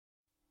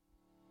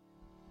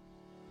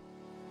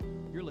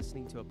You're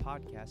listening to a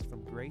podcast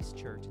from Grace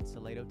Church in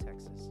Salado,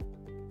 Texas.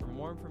 For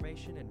more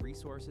information and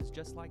resources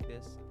just like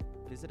this,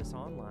 visit us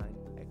online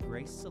at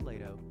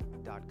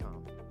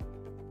gracesalado.com.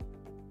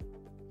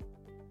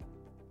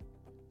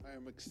 I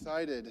am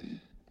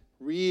excited,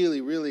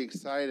 really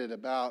excited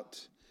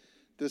about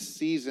this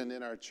season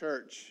in our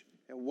church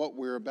and what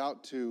we're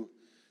about to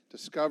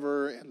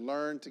discover and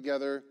learn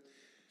together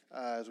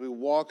as we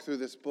walk through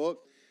this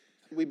book.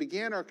 We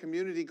began our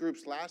community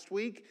groups last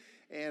week,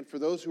 and for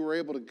those who were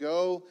able to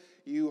go,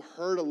 you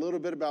heard a little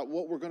bit about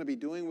what we're going to be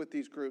doing with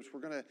these groups.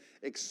 We're going to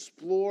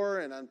explore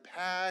and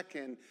unpack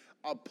and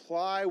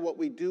apply what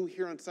we do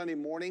here on Sunday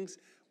mornings.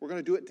 We're going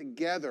to do it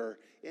together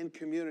in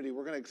community.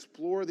 We're going to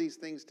explore these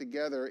things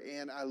together,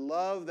 and I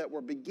love that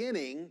we're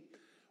beginning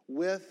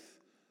with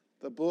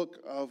the book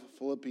of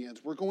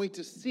Philippians. We're going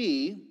to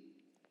see,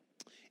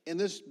 in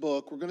this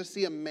book, we're going to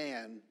see a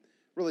man,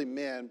 really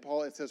men.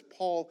 It says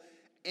Paul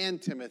and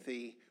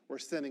Timothy were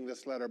sending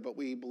this letter, but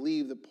we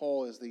believe that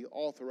Paul is the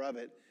author of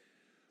it.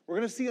 We're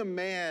going to see a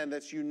man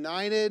that's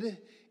united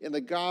in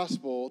the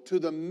gospel to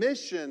the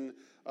mission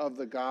of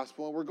the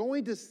gospel, and we're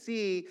going to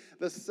see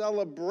the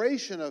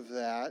celebration of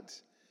that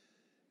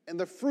and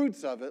the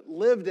fruits of it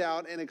lived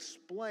out and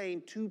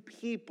explained to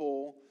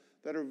people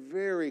that are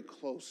very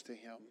close to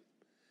him.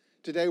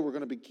 Today we're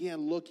going to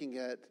begin looking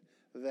at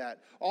that.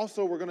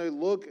 Also, we're going to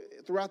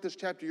look throughout this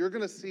chapter, you're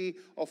going to see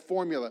a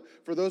formula.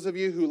 For those of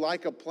you who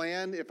like a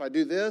plan, if I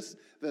do this,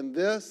 then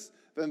this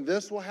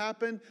will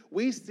happen.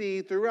 We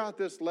see throughout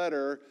this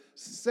letter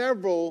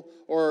several,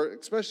 or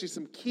especially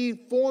some key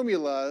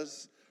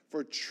formulas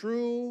for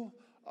true,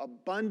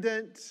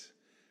 abundant,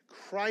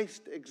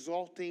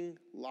 Christ-exalting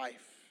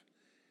life.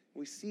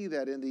 We see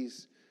that in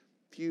these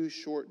few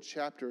short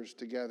chapters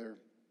together.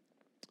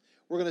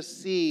 We're going to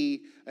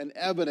see an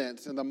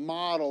evidence and the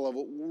model of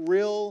what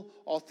real,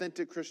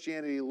 authentic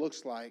Christianity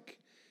looks like.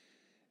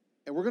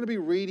 And we're going to be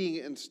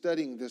reading and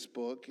studying this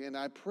book. And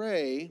I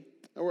pray,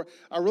 or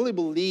I really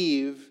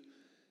believe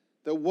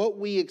that what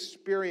we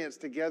experience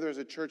together as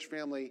a church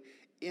family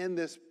in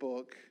this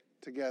book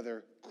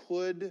together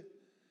could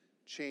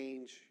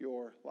change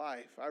your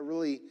life. I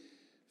really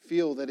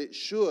feel that it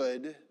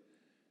should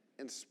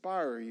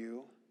inspire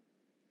you.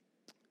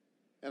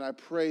 And I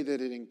pray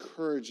that it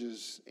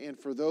encourages. And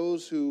for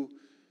those who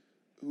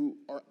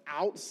are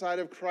outside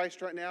of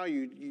Christ right now,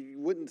 you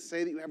wouldn't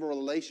say that you have a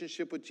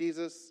relationship with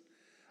Jesus.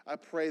 I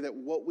pray that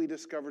what we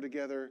discover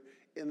together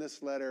in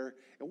this letter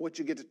and what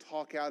you get to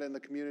talk out in the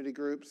community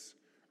groups,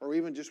 or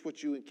even just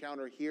what you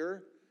encounter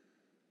here,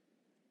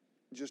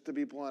 just to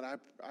be blunt, I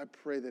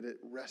pray that it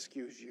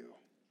rescues you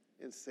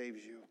and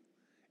saves you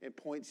and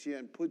points you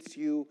and puts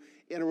you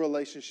in a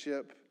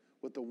relationship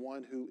with the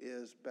one who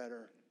is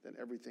better than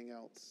everything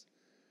else.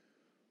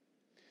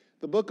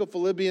 The book of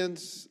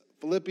Philippians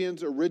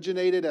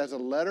originated as a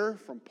letter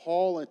from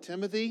Paul and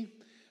Timothy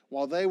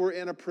while they were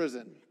in a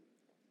prison.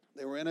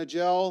 They were in a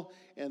jail,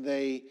 and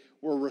they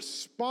were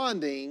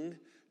responding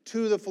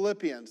to the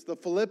Philippians. The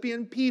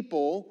Philippian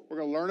people, we're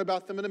going to learn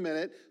about them in a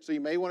minute, so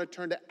you may want to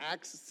turn to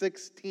Acts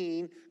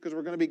 16, because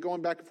we're going to be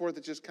going back and forth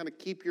and just kind of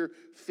keep your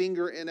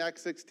finger in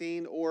Acts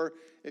 16, or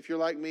if you're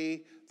like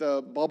me,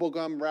 the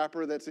bubblegum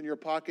wrapper that's in your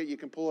pocket, you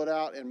can pull it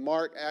out and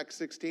mark Acts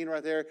 16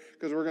 right there,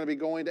 because we're going to be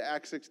going to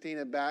Acts 16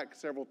 and back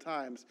several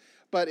times.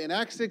 But in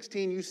Acts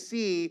 16, you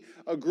see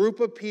a group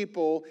of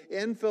people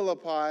in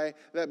Philippi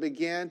that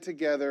began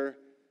together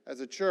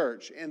as a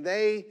church, and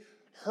they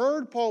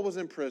heard Paul was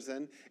in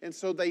prison, and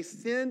so they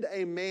send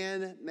a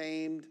man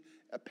named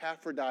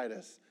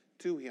Epaphroditus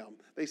to him.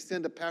 They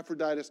send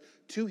Epaphroditus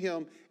to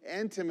him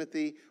and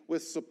Timothy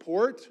with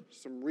support,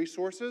 some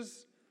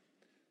resources,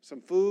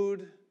 some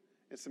food,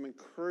 and some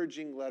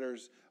encouraging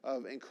letters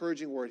of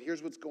encouraging word.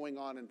 Here's what's going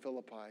on in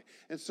Philippi.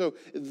 And so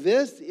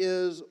this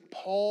is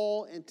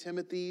Paul and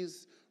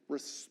Timothy's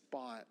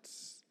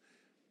response.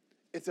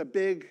 It's a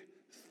big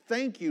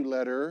thank you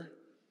letter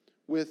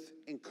with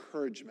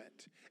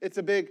encouragement. It's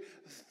a big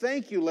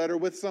thank you letter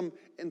with some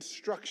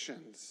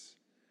instructions,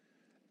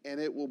 and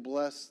it will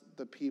bless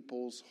the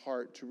people's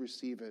heart to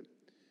receive it.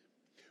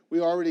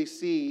 We already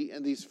see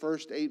in these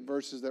first 8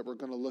 verses that we're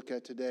going to look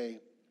at today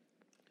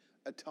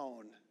a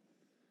tone.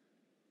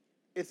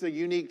 It's a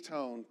unique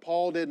tone.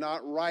 Paul did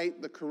not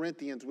write the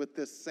Corinthians with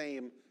this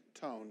same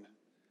tone.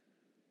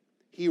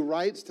 He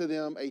writes to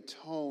them with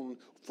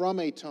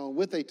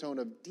a tone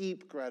of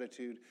deep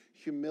gratitude,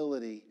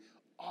 humility,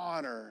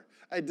 honor,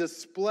 a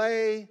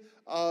display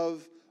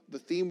of the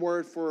theme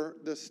word for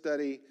this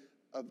study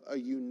of a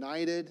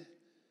united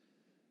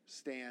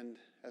stand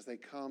as they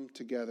come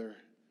together.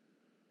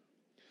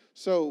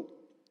 So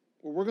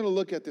what we're going to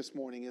look at this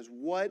morning is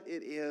what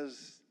it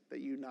is that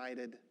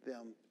united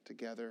them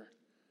together,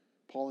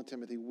 Paul and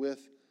Timothy,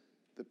 with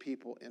the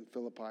people in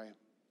Philippi.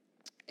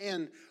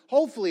 And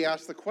hopefully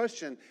ask the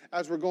question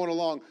as we're going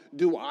along,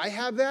 do I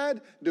have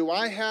that? Do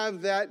I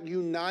have that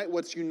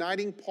what's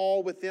uniting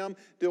Paul with them?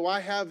 Do I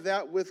have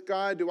that with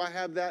God? Do I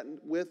have that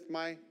with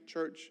my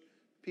church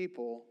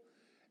people?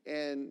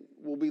 And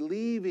we'll be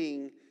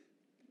leaving,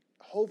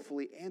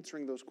 hopefully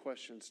answering those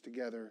questions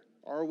together.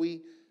 Are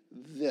we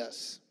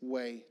this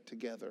way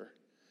together.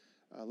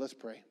 Let's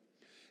pray.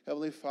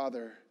 Heavenly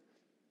Father,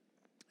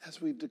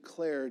 as we've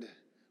declared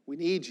we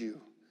need you,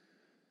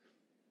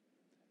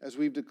 as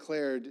we've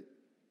declared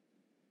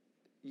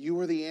you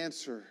are the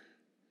answer,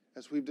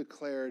 as we've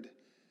declared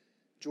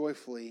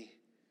joyfully,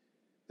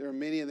 there are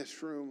many in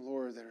this room,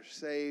 Lord, that are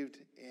saved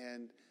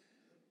and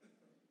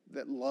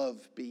that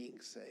love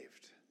being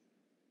saved.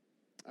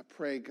 I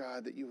pray,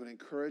 God, that you would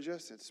encourage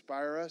us,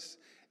 inspire us,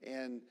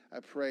 and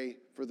I pray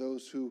for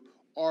those who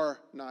are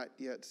not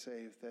yet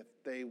saved that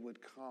they would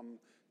come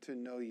to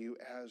know you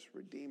as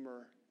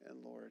Redeemer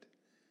and Lord.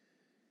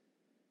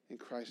 In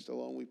Christ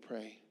alone we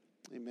pray.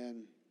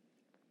 Amen.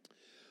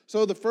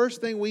 So the first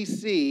thing we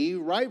see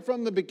right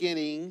from the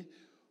beginning,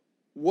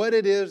 what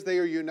it is they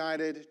are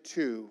united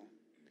to.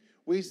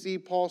 We see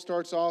Paul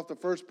starts off, the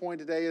first point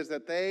today is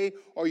that they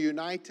are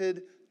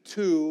united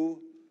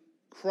to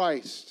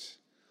Christ.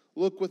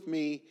 Look with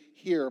me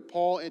here.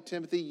 Paul and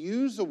Timothy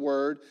use a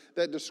word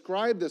that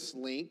describe this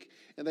link,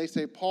 and they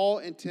say, Paul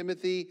and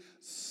Timothy,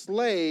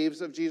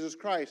 slaves of Jesus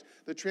Christ.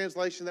 The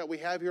translation that we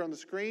have here on the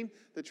screen,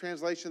 the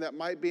translation that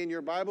might be in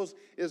your Bibles,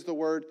 is the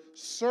word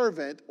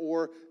servant,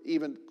 or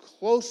even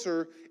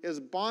closer is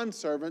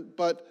bondservant,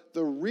 but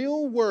the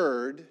real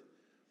word,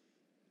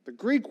 the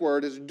Greek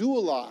word, is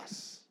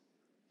doulos.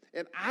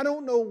 And I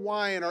don't know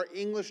why in our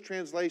English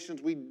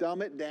translations we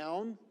dumb it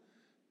down.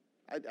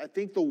 I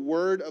think the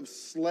word of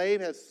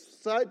slave has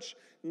such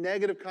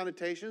negative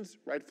connotations,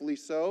 rightfully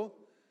so,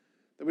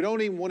 that we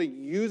don't even want to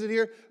use it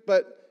here.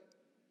 But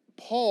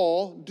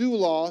Paul,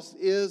 doulos,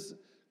 is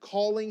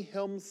calling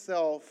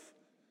himself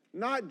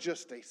not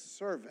just a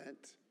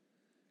servant,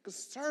 because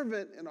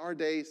servant in our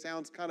day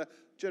sounds kind of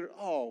general.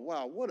 Oh,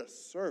 wow, what a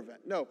servant.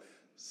 No,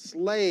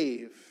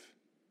 slave,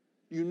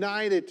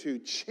 united to,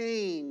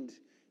 chained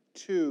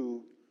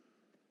to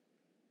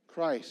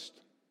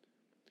Christ.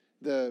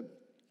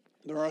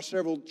 There are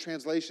several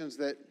translations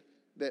that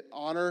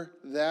honor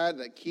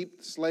that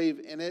keep slave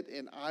in it,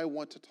 and I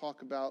want to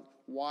talk about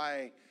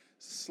why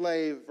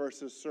slave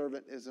versus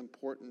servant is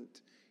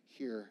important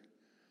here.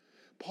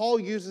 Paul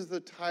uses the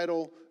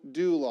title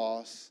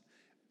doulos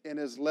in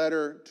his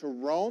letter to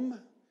Rome.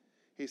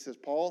 He says,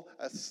 Paul,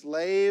 a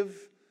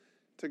slave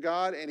to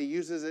God, and he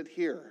uses it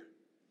here.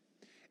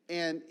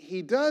 And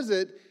he does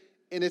it,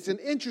 and it's an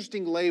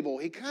interesting label.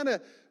 He kind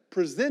of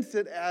presents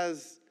it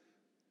as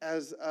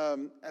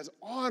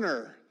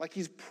honor, like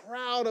he's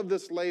proud of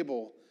this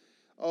label.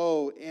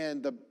 Oh,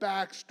 and the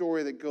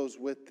backstory that goes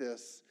with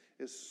this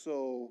is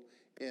so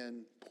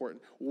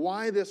important.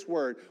 Why this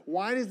word?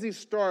 Why does he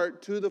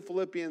start to the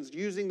Philippians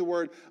using the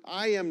word,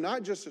 I am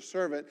not just a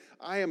servant,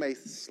 I am a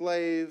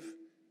slave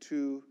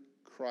to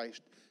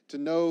Christ? To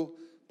know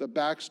the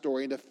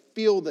backstory and to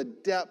feel the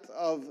depth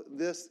of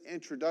this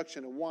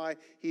introduction and why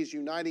he's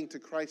uniting to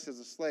Christ as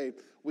a slave,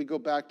 we go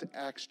back to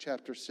Acts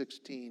chapter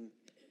 16.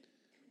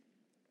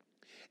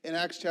 In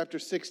Acts chapter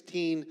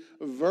 16,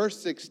 verse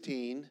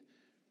 16,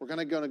 we're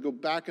going to go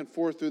back and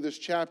forth through this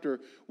chapter.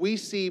 We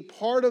see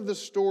part of the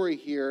story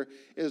here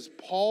is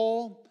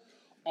Paul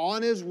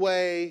on his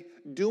way,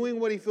 doing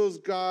what he feels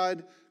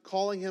God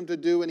calling him to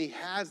do, and he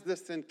has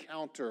this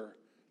encounter.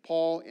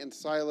 Paul and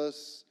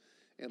Silas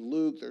and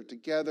Luke, they're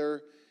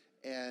together,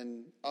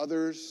 and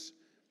others.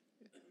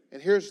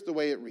 And here's the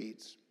way it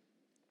reads.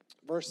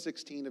 Verse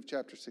 16 of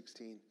chapter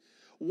 16.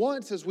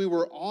 Once as we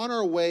were on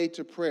our way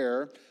to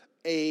prayer,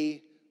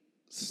 a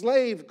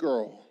slave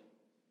girl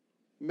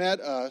met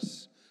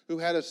us who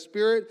had a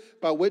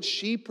spirit by which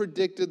she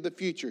predicted the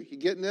future. You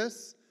getting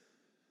this?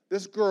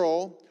 This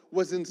girl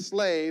was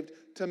enslaved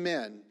to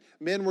men.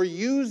 Men were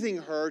using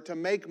her to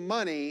make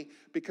money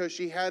because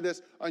she had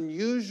this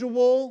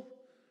unusual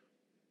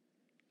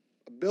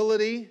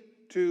ability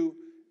to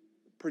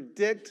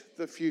predict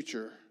the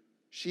future.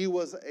 She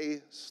was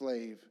a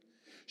slave.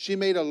 She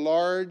made a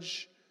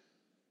large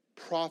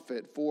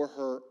profit for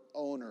her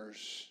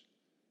owners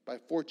by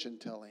fortune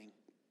telling.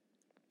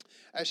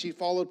 As she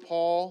followed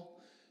Paul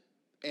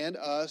and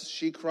us,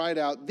 she cried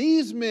out,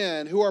 these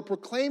men who are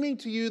proclaiming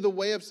to you the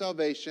way of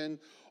salvation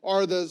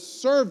are the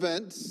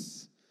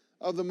servants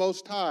of the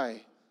Most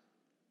High.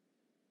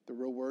 The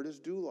real word is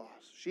doulos.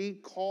 She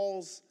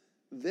calls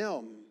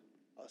them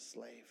a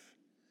slave.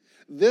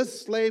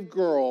 This slave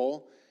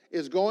girl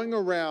is going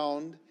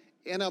around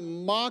in a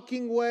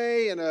mocking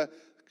way, in a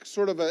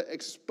sort of an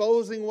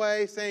exposing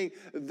way, saying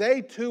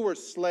they too are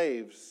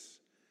slaves.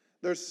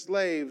 They're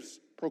slaves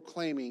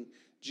proclaiming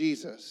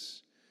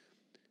Jesus.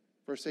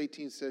 Verse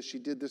 18 says she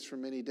did this for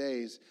many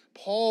days.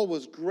 Paul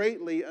was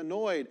greatly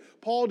annoyed.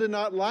 Paul did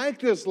not like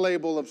this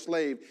label of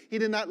slave. He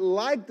did not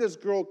like this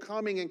girl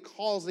coming and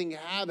causing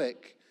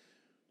havoc.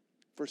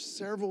 For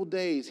several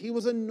days, he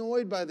was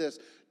annoyed by this.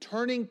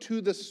 Turning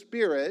to the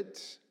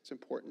Spirit, it's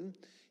important,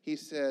 he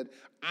said,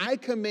 I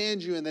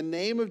command you in the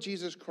name of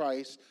Jesus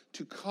Christ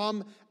to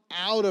come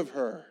out of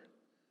her.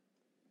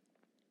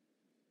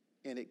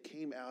 And it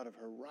came out of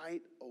her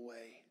right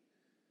away.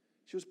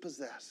 She was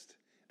possessed.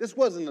 This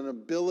wasn't an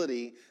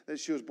ability that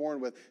she was born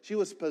with. She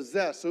was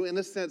possessed. So in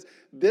a sense,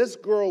 this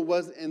girl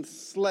was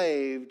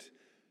enslaved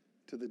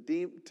to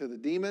the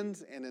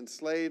demons and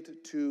enslaved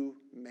to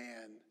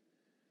man.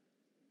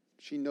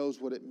 She knows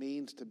what it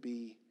means to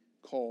be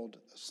called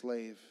a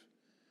slave.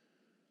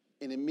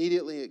 And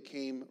immediately it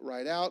came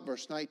right out.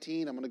 Verse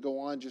 19, I'm going to go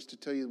on just to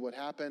tell you what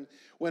happened.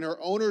 When her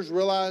owners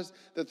realized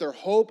that their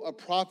hope of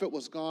profit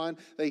was gone,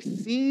 they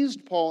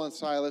seized Paul and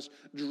Silas,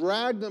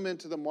 dragged them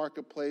into the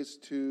marketplace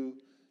to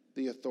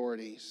the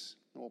authorities.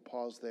 And we'll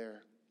pause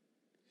there.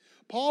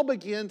 Paul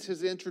begins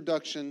his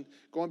introduction,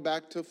 going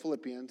back to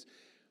Philippians,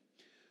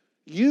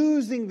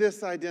 using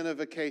this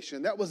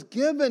identification that was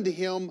given to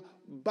him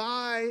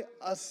by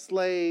a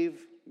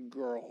slave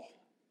girl.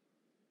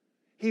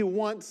 He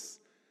once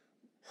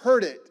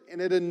heard it,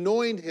 and it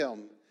annoyed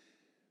him.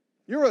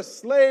 You're a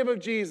slave of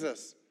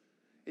Jesus.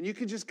 And you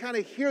can just kind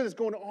of hear this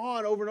going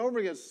on over and over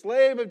again.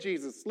 Slave of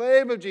Jesus,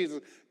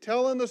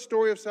 telling the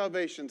story of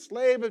salvation,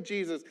 slave of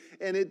Jesus.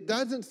 And it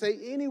doesn't say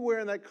anywhere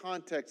in that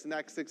context in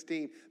Acts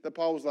 16 that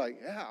Paul was like,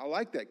 yeah, I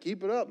like that.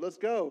 Keep it up. Let's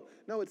go.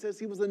 No, it says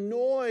he was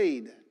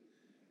annoyed.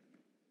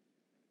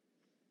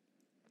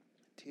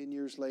 10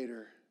 years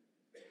later,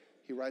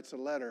 he writes a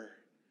letter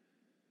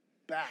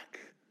back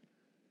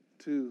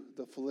to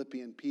the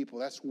Philippian people.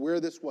 That's where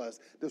this was.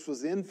 This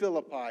was in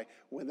Philippi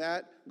when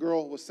that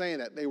girl was saying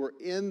that. They were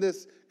in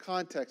this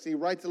context. He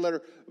writes a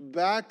letter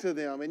back to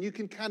them, and you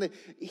can kind of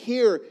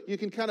hear, you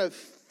can kind of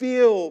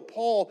feel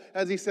Paul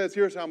as he says,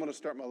 here's how I'm going to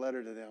start my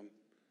letter to them.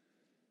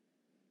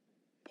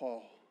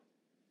 Paul,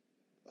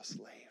 a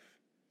slave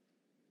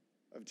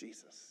of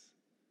Jesus.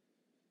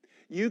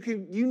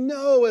 You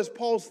know, as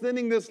Paul's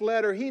sending this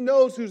letter, he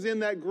knows who's in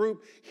that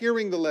group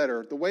hearing the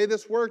letter. The way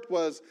this worked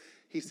was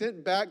he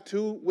sent back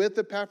with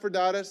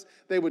Epaphroditus.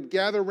 They would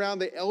gather around.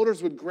 The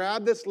elders would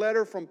grab this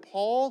letter from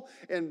Paul,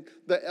 and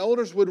the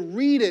elders would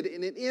read it.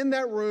 And in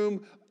that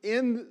room,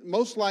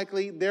 most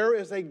likely, there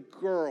is a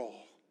girl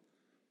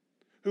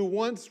who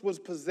once was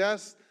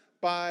possessed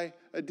by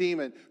a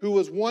demon, who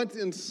was once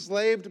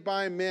enslaved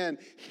by men,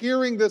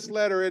 hearing this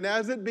letter. And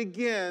as it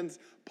begins,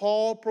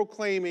 Paul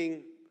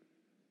proclaiming,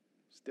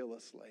 still a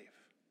slave.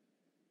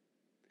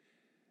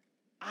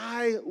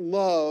 I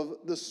love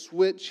the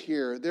switch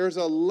here. There's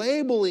a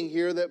labeling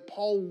here that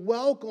Paul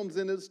welcomes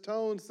in his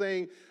tone,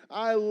 saying,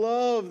 I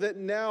love that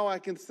now I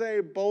can say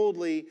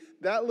boldly,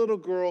 that little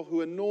girl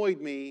who annoyed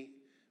me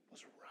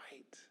was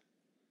right.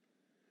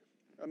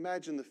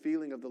 Imagine the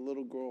feeling of the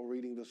little girl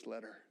reading this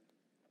letter.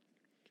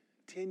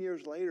 10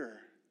 years later,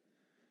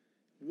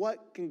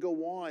 what can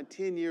go on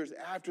 10 years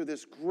after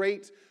this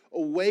great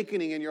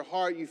awakening in your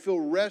heart? You feel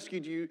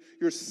rescued.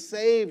 You're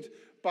saved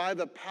by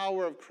the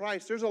power of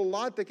Christ. There's a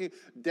lot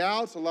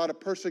doubts, a lot of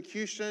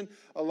persecution,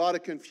 a lot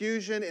of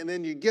confusion, and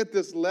then you get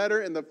this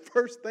letter, and the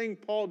first thing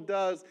Paul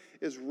does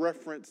is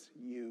reference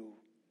you.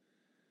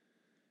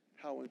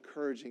 How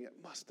encouraging it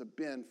must have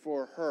been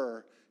for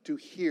her to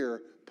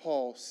hear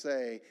Paul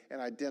say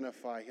and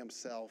identify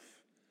himself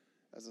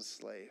as a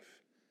slave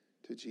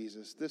to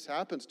Jesus. This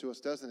happens to us,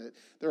 doesn't it?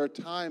 There are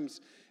times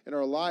in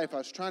our life, I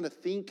was trying to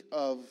think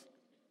of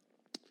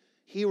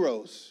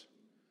heroes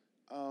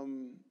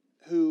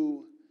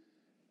who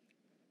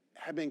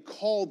had been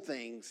called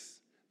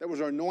things that was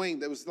annoying,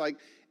 that was like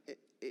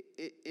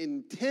it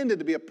intended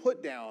to be a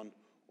put down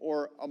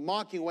or a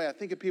mocking way. I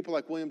think of people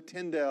like William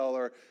Tyndale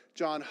or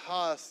John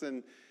Huss,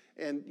 and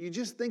you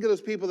just think of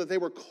those people that they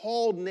were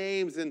called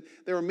names and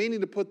they were meaning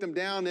to put them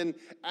down, and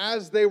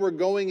as they were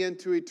going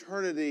into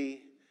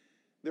eternity,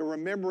 they're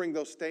remembering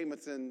those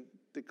statements and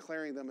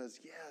declaring them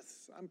as,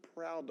 yes, I'm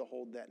proud to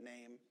hold that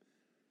name.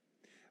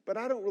 But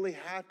I don't really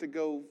have to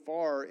go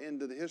far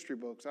into the history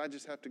books. I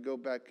just have to go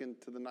back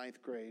into the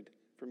 9th grade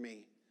for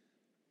me.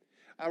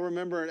 I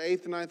remember in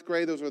 8th and 9th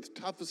grade, those were the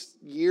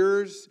toughest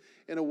years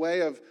in a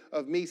way of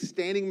me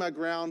standing my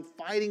ground,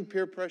 fighting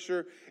peer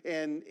pressure,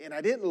 and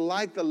I didn't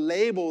like the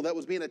label that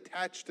was being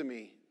attached to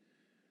me.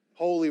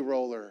 Holy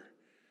roller.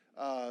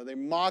 They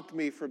mocked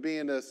me for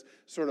being this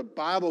sort of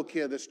Bible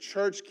kid, this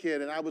church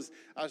kid, and I was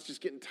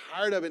just getting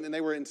tired of it, and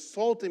they were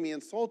insulting me,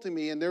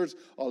 and there's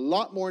a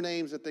lot more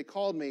names that they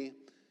called me.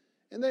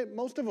 And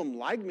most of them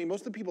liked me.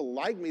 Most of the people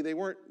liked me. They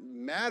weren't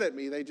mad at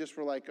me. They just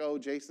were like, oh,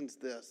 Jason's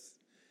this.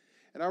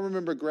 And I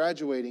remember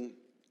graduating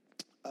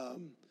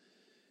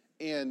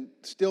and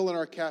still in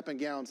our cap and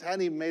gowns.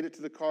 Hadn't even made it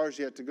to the cars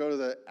yet to go to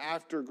the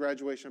after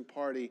graduation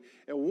party.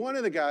 And one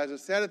of the guys that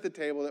sat at the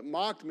table that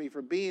mocked me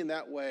for being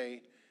that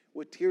way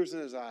with tears in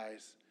his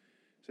eyes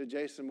said,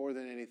 Jason, more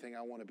than anything,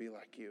 I want to be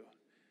like you.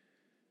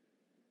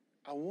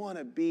 I want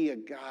to be a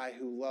guy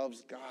who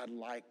loves God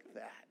like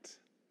that.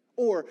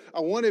 Or I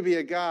want to be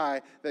a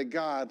guy that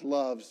God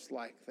loves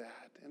like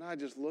that. And I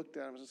just looked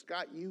at him and said,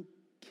 Scott, you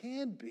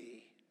can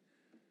be.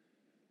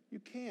 You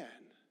can.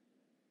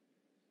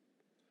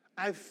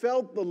 I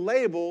felt the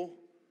label,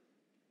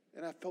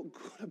 and I felt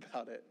good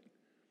about it.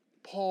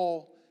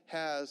 Paul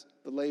has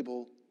the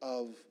label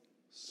of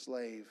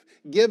slave,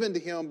 given to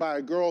him by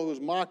a girl who was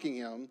mocking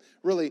him,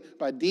 really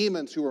by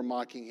demons who were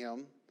mocking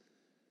him.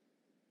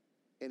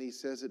 And he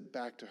says it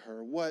back to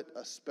her. What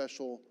a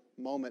special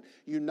moment.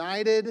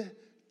 United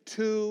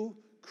to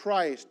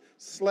Christ,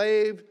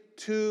 slave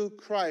to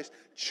Christ,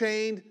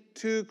 chained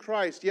to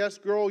Christ. Yes,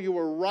 girl, you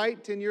were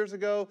right 10 years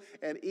ago,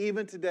 and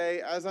even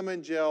today, as I'm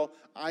in jail,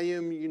 I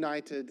am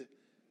united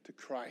to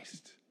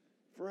Christ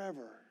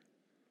forever.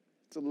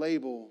 It's a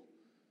label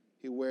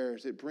he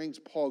wears. It brings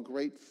Paul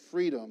great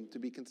freedom to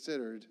be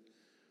considered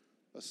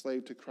a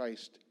slave to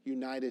Christ,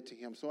 united to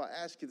him. So I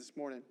ask you this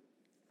morning,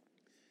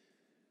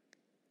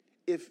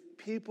 if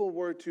people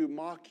were to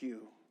mock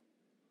you,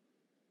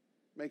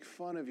 make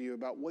fun of you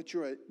about what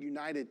you're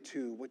united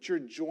to, what you're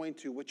joined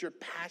to, what you're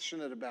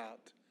passionate about,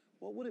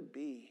 what would it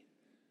be?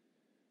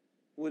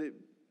 Would it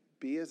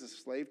be as a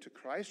slave to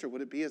Christ, or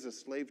would it be as a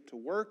slave to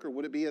work, or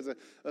would it be as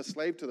a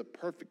slave to the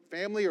perfect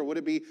family, or would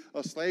it be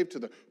a slave to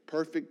the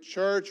perfect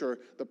church or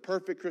the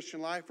perfect Christian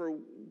life, or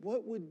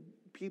what would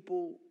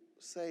people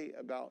say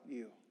about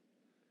you?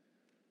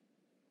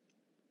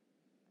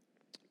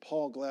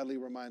 Paul gladly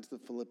reminds the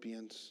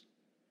Philippians,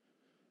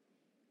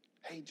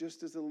 hey,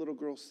 just as the little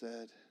girl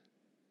said,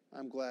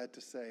 I'm glad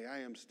to say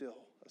I am still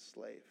a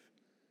slave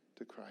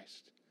to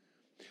Christ.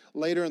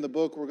 Later in the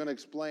book, we're going to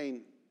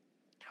explain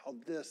how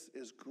this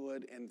is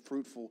good and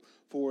fruitful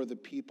for the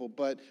people.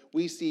 But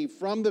we see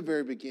from the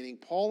very beginning,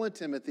 Paul and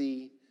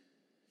Timothy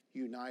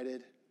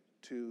united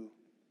to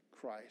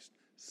Christ,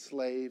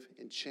 slave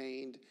and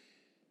chained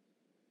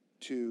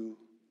to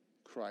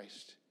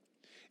Christ.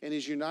 And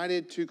he's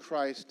united to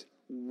Christ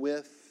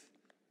with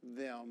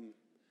them.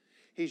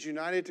 He's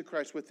united to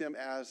Christ with them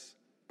as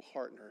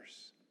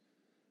partners.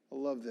 I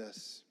love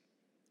this.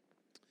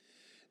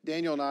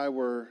 Daniel and I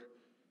were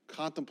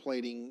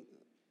contemplating,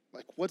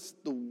 what's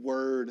the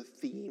word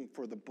theme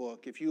for the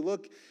book? If you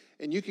look,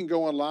 and you can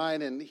go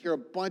online and hear a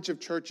bunch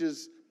of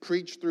churches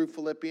preach through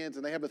Philippians,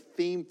 and they have a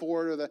theme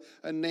for it or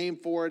a name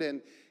for it,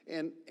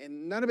 and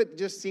none of it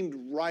just seemed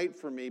right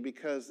for me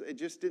because it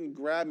just didn't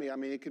grab me. I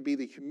mean, it could be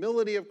the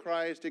humility of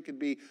Christ, it could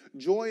be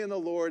joy in the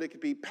Lord, it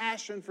could be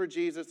passion for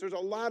Jesus. There's a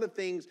lot of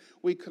things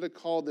we could have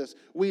called this.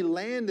 We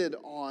landed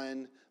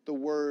on the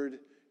word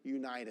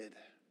united.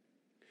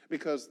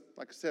 Because,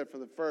 like I said,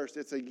 from the first,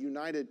 it's a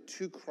united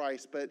to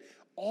Christ. But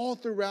all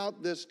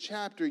throughout this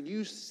chapter,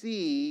 you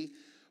see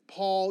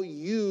Paul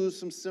use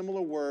some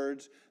similar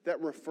words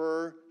that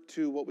refer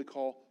to what we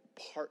call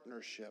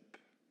partnership.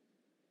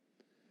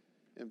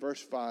 In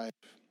verse 5,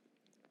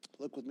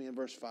 look with me in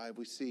verse 5,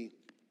 we see,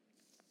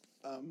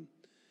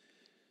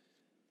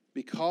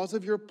 because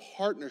of your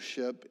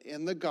partnership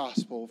in the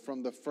gospel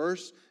from the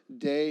first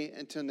day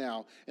until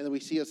now. And then we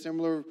see a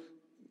similar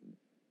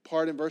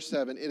part in verse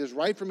 7. It is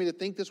right for me to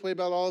think this way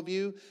about all of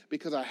you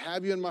because I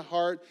have you in my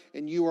heart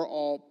and you are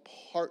all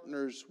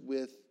partners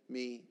with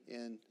me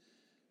in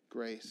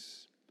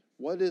grace.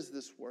 What is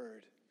this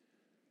word?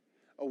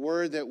 A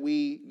word that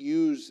we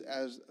use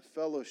as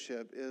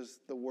fellowship is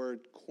the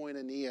word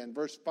koinonia. In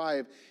verse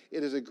 5,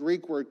 it is a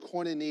Greek word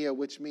koinonia,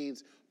 which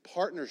means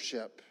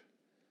partnership,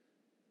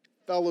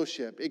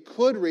 fellowship. It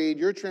could read,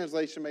 your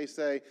translation may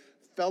say,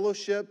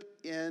 fellowship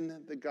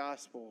in the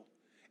gospel.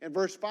 In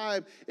verse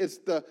 5, it's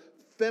the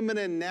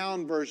feminine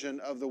noun version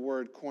of the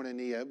word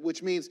koinonia,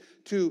 which means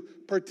to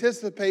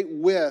participate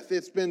with.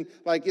 It's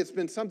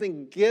been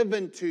something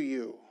given to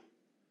you.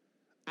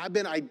 I've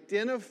been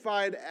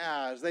identified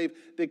as. They've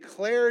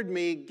declared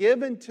me,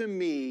 given to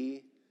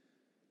me,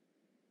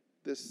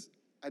 this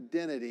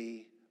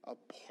identity of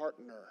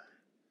partner,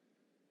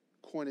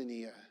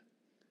 koinonia.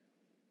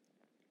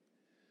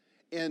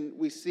 And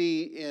we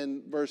see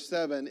in verse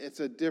 7, it's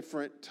a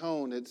different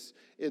tone. It's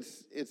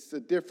a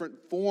different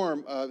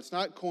form of, it's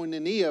not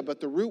koinonia, but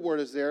the root word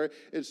is there.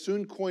 It's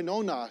sun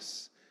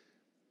koinonos.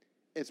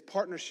 It's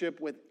partnership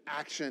with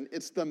action.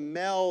 It's the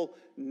male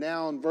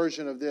noun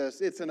version of this.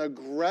 It's an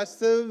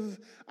aggressive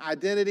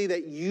identity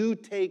that you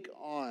take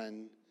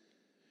on.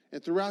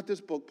 And throughout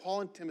this book,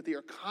 Paul and Timothy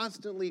are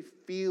constantly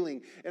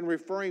feeling and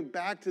referring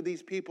back to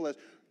these people as,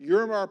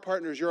 you're our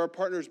partners. You're our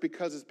partners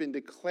because it's been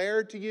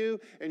declared to you,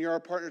 and you're our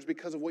partners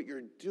because of what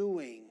you're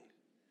doing.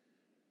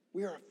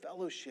 We are a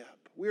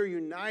fellowship. We are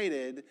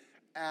united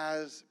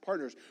as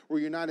partners. We're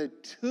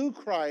united to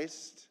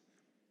Christ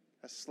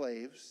as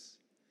slaves,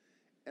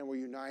 and we're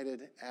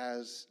united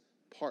as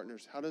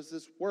partners. How does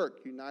this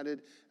work?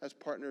 United as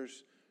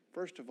partners,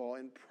 first of all,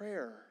 in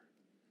prayer.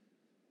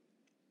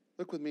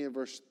 Look with me in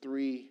verse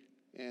 3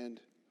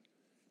 and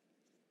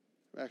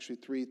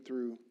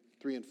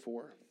 3 and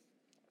 4.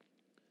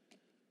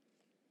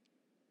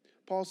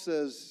 Paul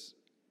says,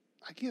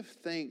 I give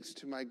thanks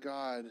to my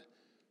God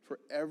for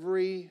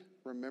every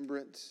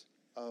remembrance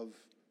of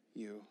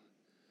you,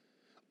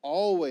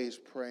 always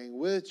praying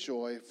with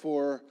joy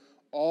for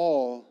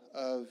all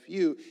of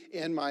you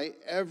in my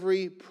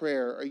every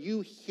prayer. Are you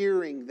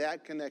hearing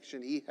that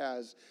connection he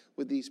has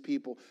with these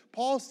people?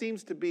 Paul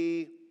seems to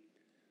be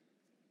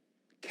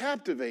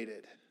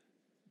captivated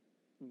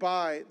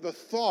by the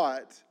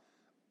thought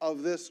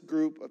of this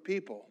group of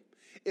people.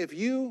 If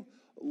you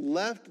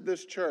left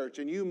this church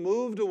and you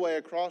moved away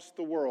across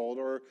the world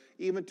or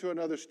even to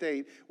another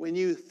state, when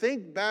you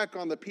think back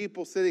on the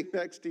people sitting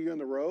next to you in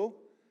the row,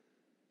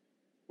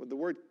 would the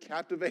word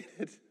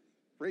captivated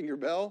ring your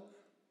bell?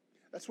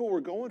 That's what we're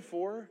going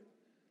for.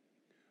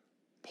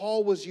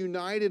 Paul was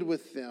united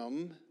with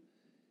them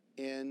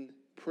in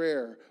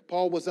prayer.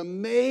 Paul was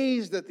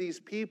amazed that these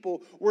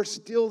people were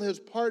still his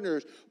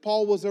partners.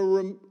 Paul was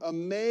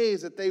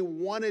amazed that they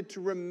wanted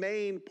to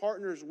remain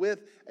partners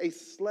with a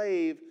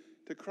slave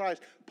to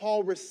Christ.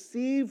 Paul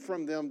received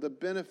from them the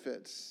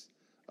benefits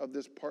of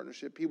this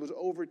partnership. He was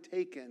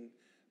overtaken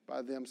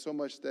by them so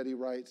much that he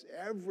writes,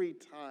 "Every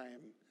time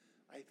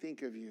I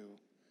think of you,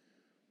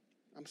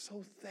 I'm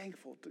so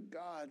thankful to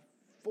God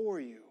for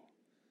you.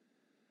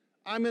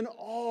 I'm in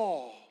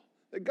awe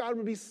that God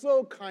would be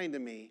so kind to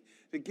me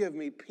to give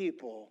me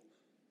people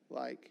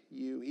like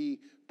you." He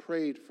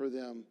prayed for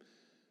them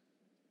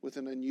with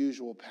an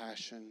unusual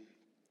passion.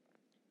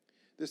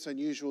 This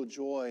unusual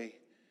joy,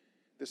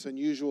 this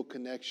unusual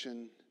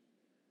connection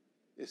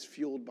is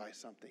fueled by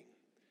something.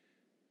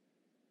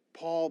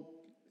 Paul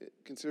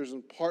considers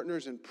them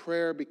partners in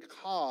prayer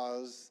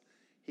because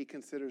he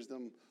considers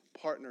them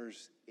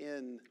partners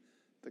in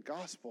the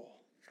gospel.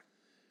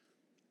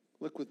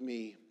 Look with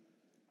me,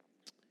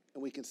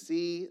 and we can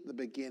see the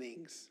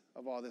beginnings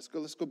of all this.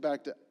 Let's go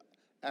back to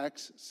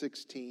Acts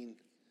 16.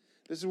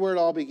 This is where it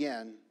all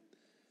began.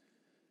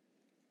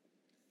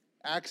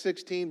 Acts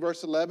 16,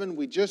 verse 11.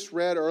 We just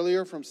read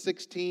earlier from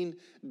 16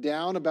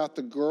 down about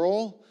the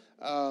girl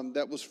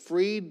that was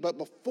freed. But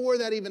before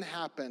that even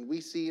happened, we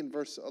see in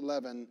verse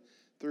 11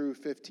 through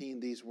 15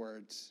 these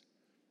words.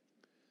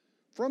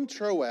 "From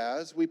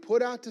Troas we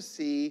put out to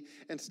sea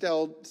and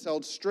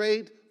sailed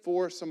straight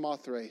for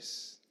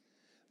Samothrace.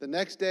 The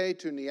next day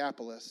to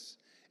Neapolis.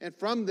 And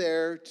from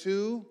there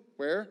to,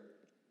 where?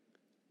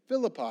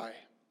 Philippi.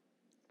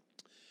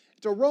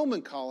 It's a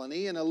Roman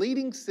colony and a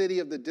leading city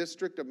of the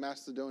district of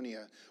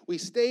Macedonia. We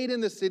stayed in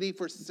the city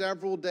for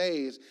several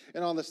days,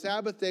 and on the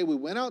Sabbath day we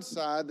went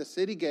outside the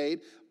city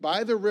gate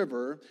by the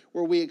river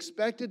where we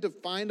expected to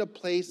find a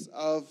place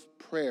of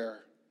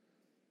prayer."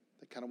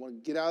 They kind of want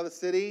to get out of the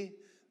city.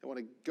 They want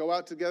to go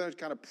out together and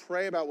kind of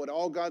pray about what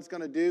all God's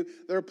going to do.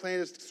 Their plan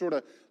is to sort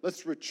of,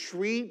 let's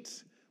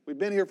retreat. We've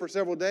been here for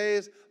several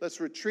days. Let's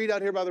retreat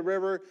out here by the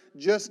river.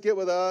 Just get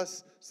with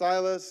us,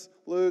 Silas,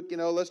 Luke.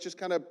 Let's just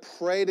kind of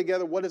pray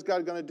together. What is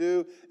God going to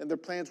do? And their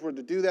plans were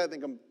to do that. Then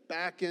come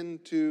back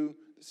into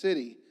the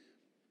city.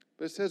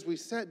 But it says, we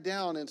sat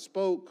down and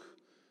spoke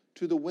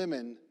to the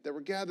women that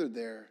were gathered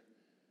there.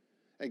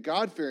 A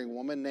God-fearing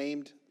woman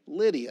named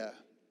Lydia,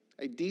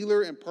 a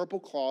dealer in purple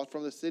cloth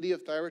from the city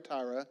of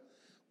Thyatira,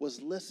 was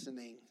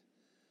listening.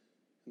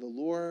 The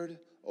Lord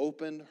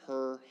opened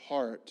her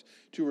heart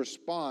to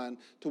respond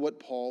to what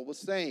Paul was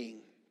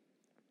saying.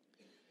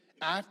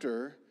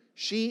 After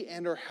she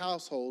and her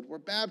household were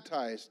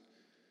baptized,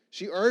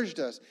 she urged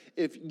us,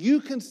 "If you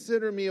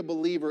consider me a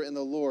believer in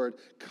the Lord,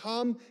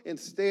 come and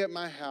stay at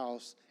my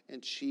house."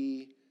 And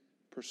she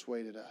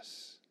persuaded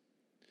us.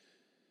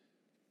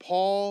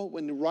 Paul,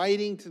 when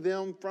writing to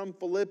them from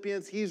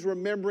Philippians, he's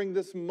remembering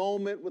this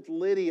moment with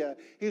Lydia.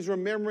 He's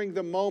remembering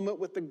the moment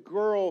with the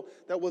girl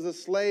that was a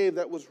slave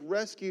that was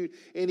rescued.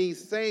 And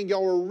he's saying,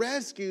 y'all were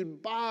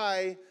rescued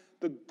by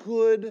the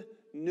good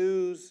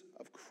news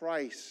of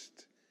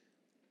Christ.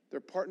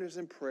 They're partners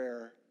in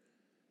prayer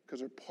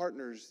because they're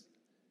partners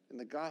in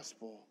the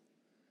gospel.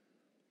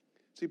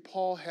 See,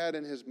 Paul had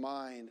in his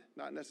mind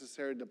not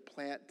necessarily to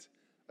plant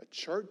a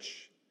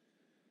church.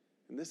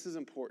 And this is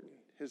important.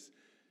 His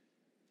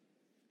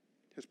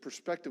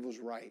perspective was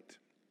right.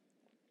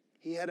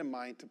 He had in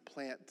mind to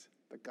plant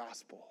the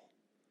gospel,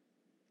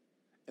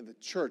 and the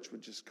church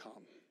would just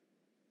come.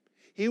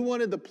 He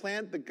wanted to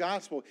plant the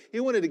gospel.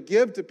 He wanted to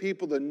give to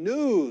people the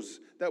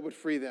news that would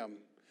free them,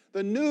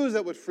 the news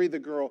that would free the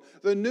girl,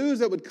 the news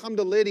that would come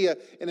to Lydia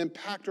and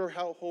impact her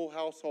whole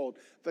household.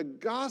 The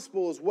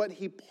gospel is what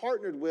he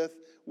partnered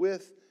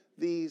with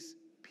these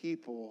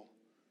people.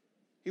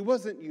 He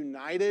wasn't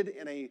united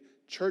in a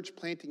church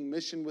planting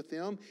mission with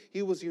them.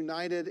 He was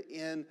united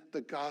in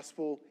the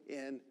gospel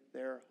in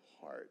their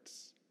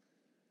hearts.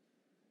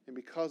 And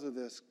because of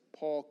this,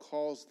 Paul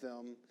calls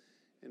them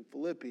in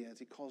Philippians,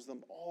 he calls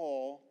them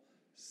all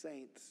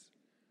saints.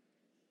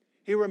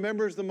 He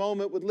remembers the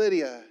moment with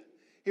Lydia.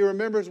 He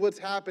remembers what's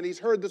happened. He's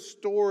heard the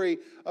story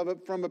of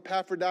it from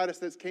Epaphroditus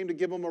that came to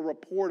give him a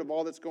report of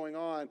all that's going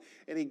on.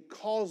 And he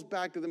calls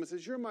back to them and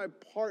says, "You're my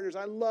partners.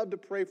 I love to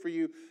pray for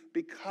you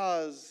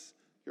because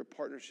your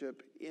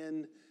partnership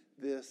in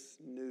this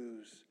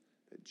news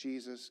that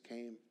Jesus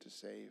came to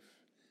save."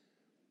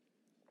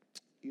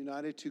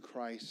 United to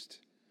Christ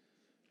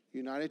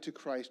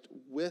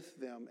with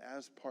them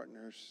as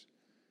partners.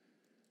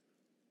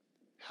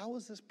 How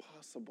is this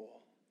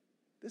possible?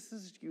 This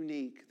is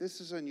unique.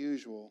 This is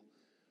unusual.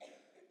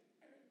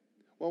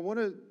 Well,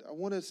 I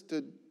want us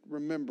to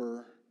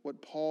remember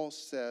what Paul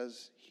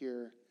says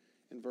here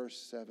in verse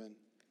 7.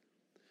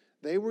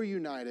 They were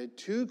united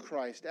to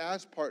Christ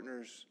as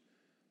partners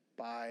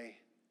by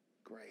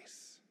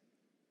grace.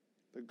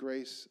 The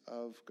grace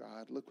of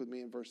God. Look with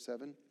me in verse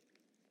 7.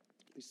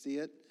 You see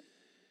it?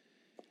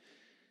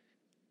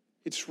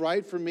 "It's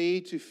right for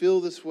me to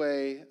feel this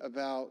way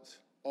about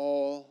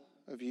all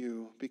of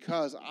you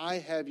because I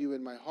have you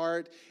in my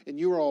heart and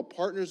you are all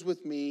partners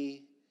with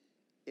me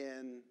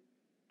in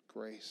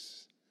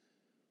grace."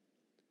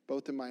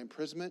 both in my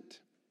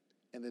imprisonment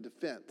and the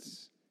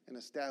defense and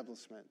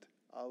establishment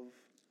of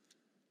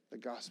the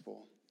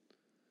gospel.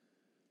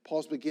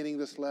 Paul's beginning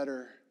this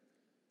letter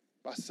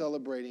by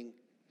celebrating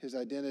his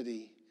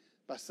identity,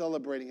 by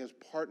celebrating his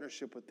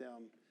partnership with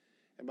them,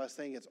 and by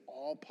saying it's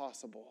all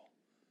possible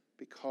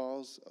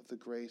because of the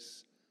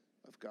grace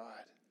of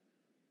God.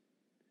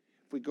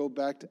 If we go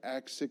back to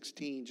Acts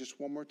 16 just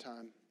one more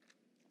time,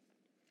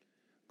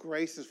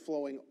 grace is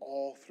flowing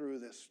all through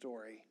this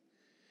story.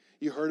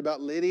 You heard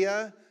about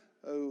Lydia,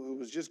 who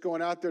was just going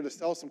out there to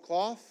sell some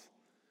cloth.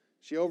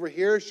 She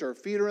overhears, her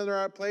feet are in the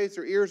right place,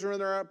 her ears are in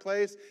the right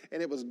place,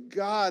 and it was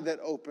God that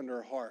opened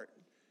her heart.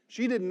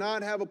 She did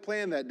not have a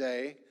plan that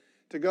day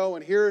to go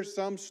and hear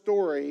some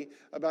story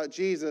about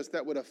Jesus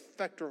that would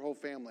affect her whole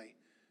family.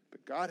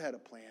 But God had a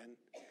plan.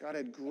 God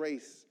had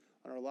grace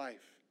on her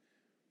life.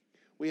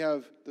 We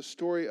have the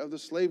story of the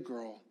slave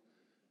girl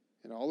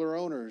and all her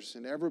owners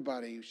and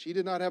everybody. She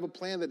did not have a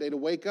plan that day to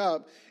wake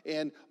up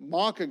and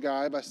mock a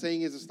guy by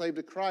saying he's a slave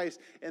to Christ,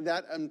 and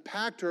that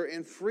unpacked her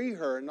and free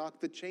her and knock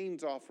the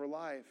chains off her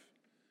life.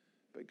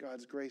 But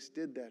God's grace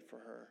did that for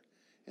her.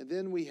 And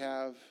then we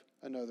have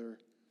another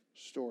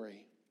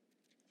story.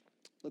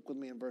 Look with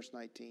me in verse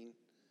 19.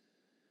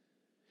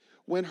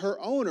 When her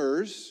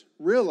owners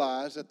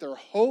realized that their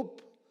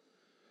hope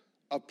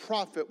of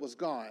profit was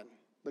gone,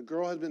 the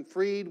girl had been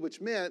freed,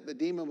 which meant the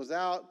demon was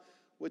out,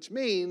 which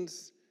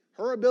means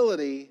her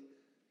ability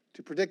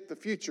to predict the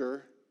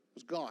future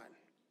was gone.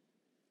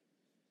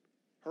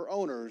 Her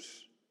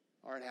owners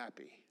aren't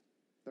happy.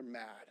 They're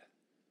mad.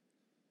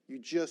 You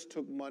just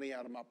took money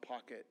out of my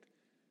pocket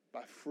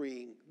by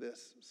freeing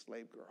this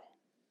slave girl.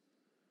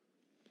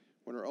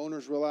 When her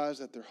owners realized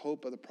that their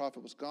hope of the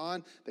prophet was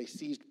gone, they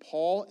seized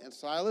Paul and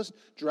Silas,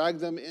 dragged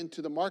them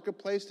into the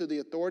marketplace to the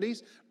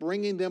authorities,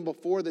 bringing them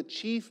before the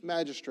chief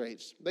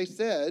magistrates. They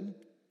said,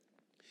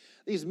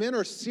 "These men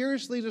are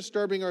seriously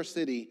disturbing our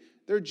city.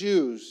 They're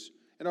Jews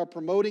and are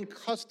promoting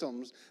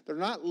customs that are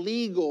not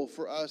legal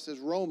for us as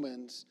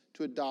Romans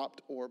to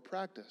adopt or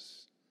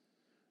practice."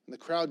 And the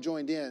crowd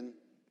joined in,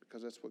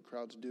 because that's what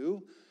crowds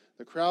do.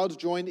 The crowds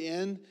joined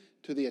in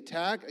to the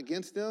attack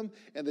against them,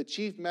 and the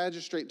chief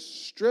magistrate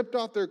stripped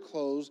off their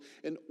clothes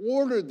and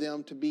ordered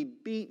them to be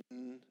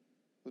beaten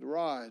with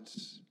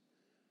rods.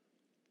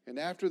 And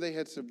after they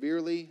had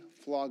severely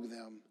flogged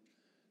them,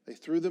 they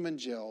threw them in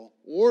jail,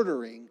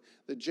 ordering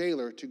the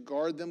jailer to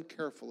guard them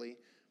carefully.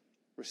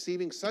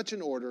 Receiving such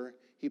an order,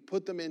 he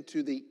put them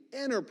into the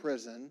inner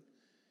prison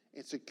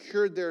and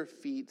secured their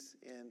feet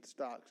in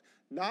stocks.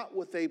 Not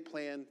what they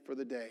planned for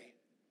the day.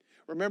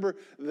 Remember,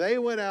 they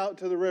went out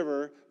to the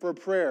river for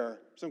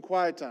prayer, some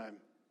quiet time,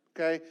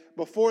 okay?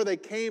 Before they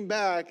came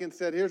back and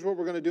said, here's what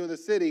we're going to do in the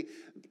city.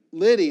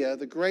 Lydia,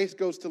 the grace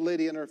goes to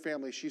Lydia and her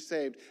family. She's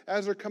saved.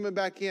 As they're coming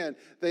back in,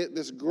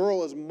 this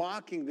girl is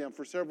mocking them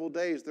for several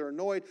days. They're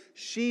annoyed.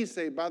 She's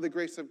saved by the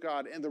grace of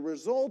God. And the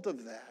result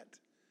of that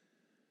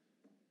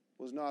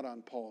was not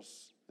on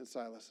Paul's and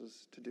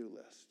Silas's to-do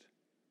list.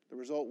 The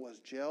result was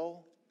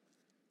jail,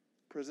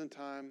 prison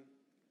time,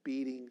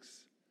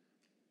 beatings.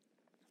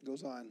 It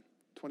goes on.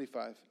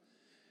 25.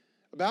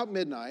 About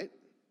midnight,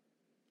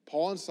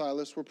 Paul and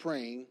Silas were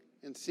praying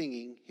and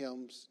singing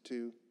hymns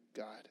to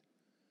God.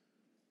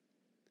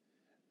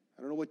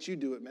 I don't know what you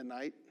do at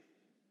midnight.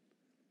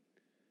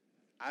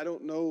 I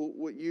don't know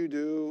what you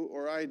do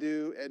or I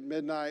do at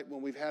midnight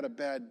when we've had a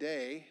bad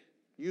day.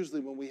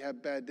 Usually when we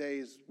have bad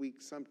days, we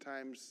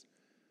sometimes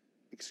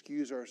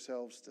excuse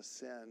ourselves to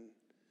sin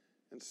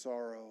and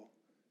sorrow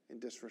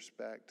and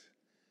disrespect.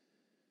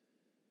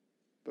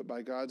 But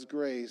by God's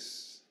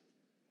grace,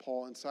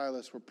 Paul and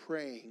Silas were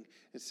praying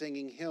and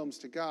singing hymns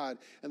to God,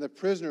 and the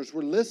prisoners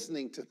were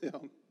listening to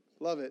them.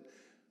 Love it.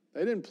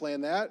 They didn't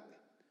plan that.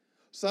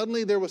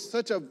 Suddenly there was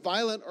such a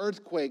violent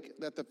earthquake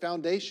that the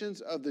foundations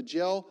of the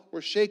jail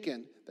were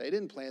shaken. They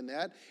didn't plan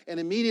that.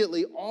 And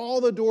immediately all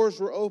the doors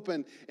were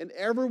open and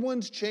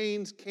everyone's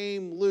chains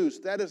came loose.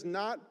 That is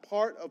not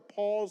part of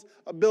Paul's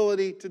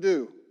ability to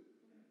do.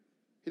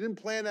 He didn't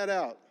plan that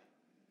out.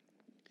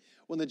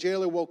 When the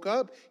jailer woke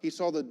up, he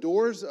saw the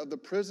doors of the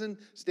prison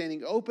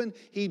standing open.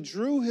 He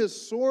drew his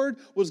sword,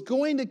 was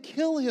going to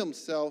kill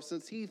himself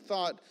since he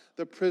thought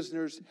the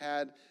prisoners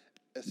had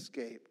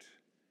escaped.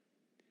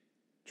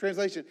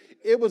 Translation,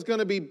 it was going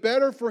to be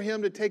better for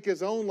him to take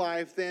his own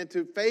life than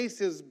to face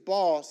his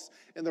boss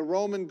and the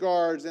Roman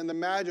guards and the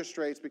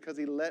magistrates because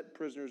he let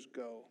prisoners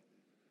go.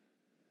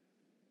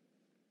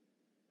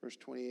 Verse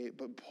 28,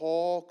 but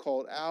Paul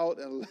called out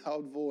in a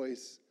loud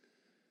voice,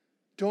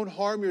 "Don't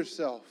harm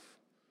yourself,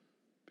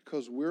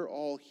 because we're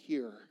all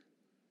here."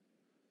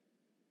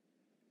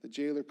 The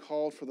jailer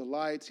called for the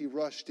lights. He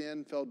rushed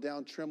in, fell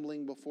down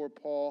trembling before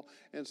Paul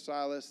and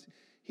Silas.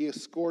 He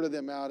escorted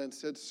them out and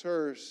said,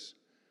 "Sirs,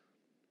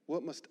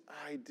 what must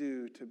I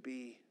do to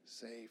be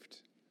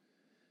saved?"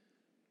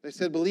 They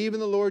said, "Believe in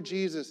the Lord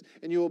Jesus,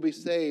 and you will be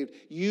saved,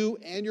 you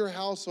and your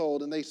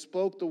household." And they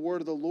spoke the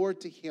word of the Lord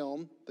to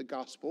him, the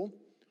gospel,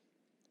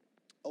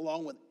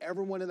 along with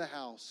everyone in the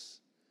house.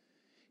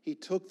 He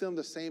took them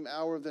the same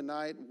hour of the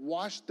night,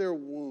 washed their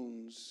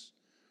wounds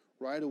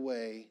right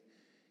away,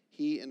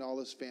 he and all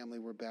his family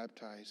were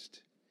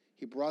baptized.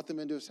 He brought them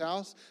into his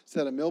house,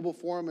 set a meal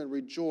before him, and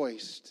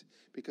rejoiced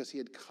because he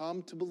had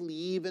come to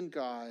believe in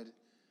God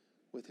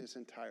with his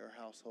entire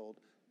household,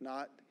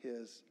 not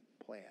his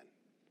plan.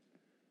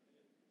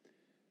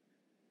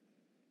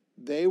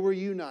 They were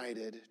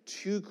united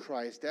to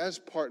Christ as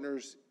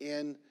partners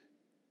in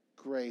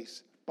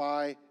grace,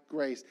 by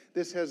grace.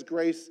 This has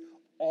grace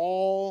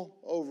all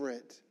over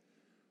it.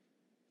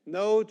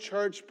 No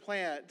church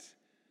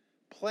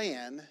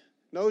plan,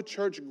 no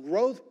church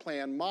growth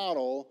plan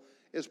model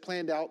is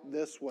planned out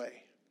this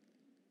way.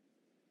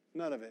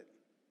 None of it.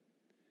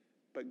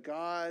 But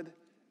God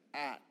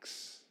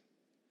acts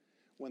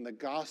when the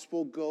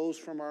gospel goes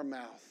from our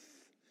mouth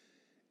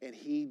and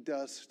he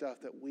does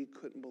stuff that we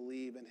couldn't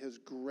believe, and his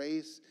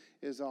grace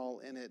is all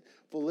in it.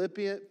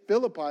 Philippi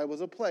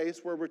was a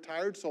place where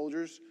retired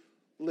soldiers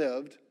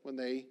lived when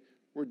they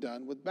were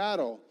done with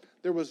battle.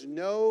 There was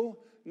no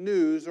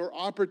news or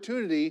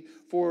opportunity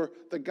for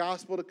the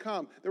gospel to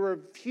come. There were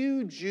a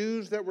few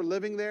Jews that were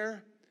living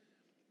there,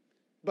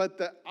 but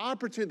the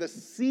opportunity, the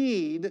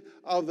seed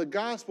of the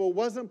gospel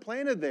wasn't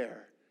planted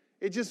there.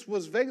 It just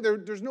was vague.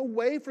 There's no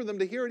way for them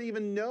to hear it,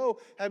 even know,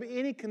 have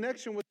any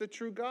connection with the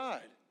true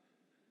God.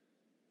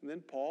 And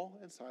then Paul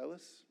and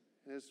Silas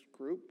and his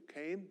group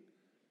came.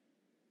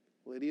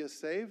 Lydia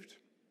saved.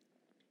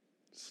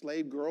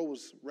 Slave girl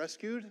was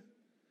rescued.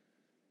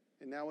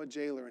 And now a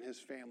jailer and his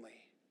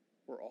family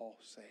were all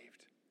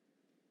saved.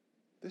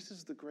 This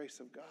is the grace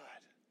of God.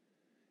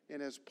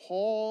 And as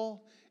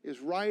Paul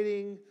is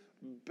writing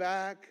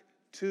back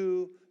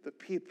to the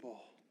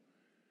people,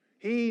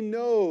 he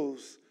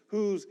knows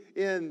who's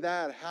in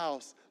that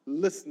house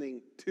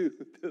listening to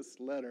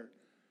this letter.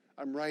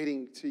 I'm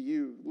writing to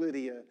you,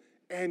 Lydia,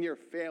 and your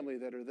family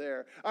that are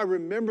there. I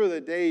remember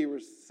the day you were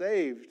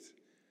saved.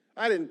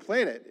 I didn't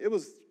plan it. It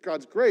was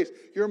God's grace.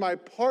 You're my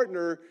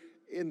partner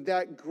in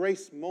that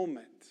grace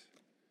moment.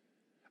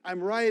 I'm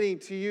writing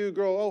to you,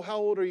 girl, oh, how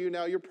old are you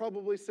now? You're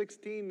probably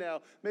 16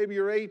 now. Maybe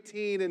you're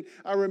 18. And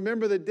I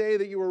remember the day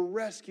that you were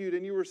rescued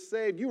and you were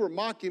saved. You were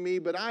mocking me,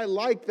 but I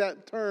like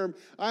that term.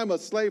 I'm a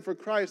slave for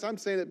Christ. I'm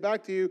saying it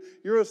back to you.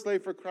 You're a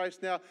slave for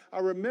Christ now. I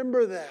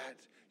remember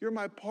that. You're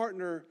my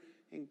partner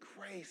in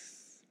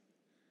grace.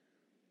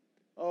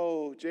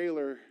 Oh,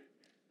 jailer,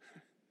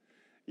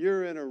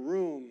 you're in a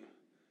room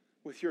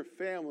with your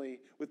family,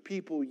 with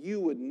people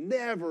you would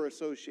never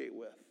associate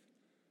with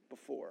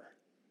before.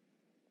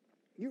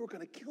 You were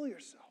going to kill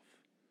yourself.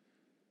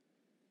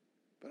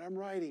 But I'm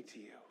writing to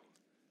you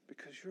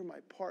because you're my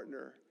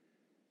partner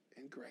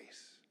in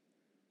grace.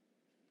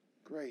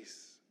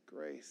 Grace,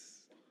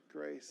 grace,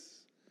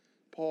 grace.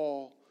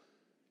 Paul,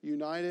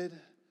 united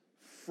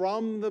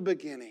from the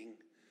beginning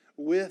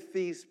with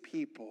these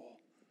people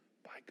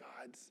by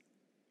God's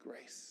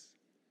grace.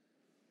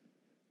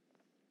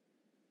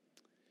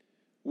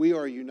 We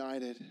are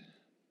united.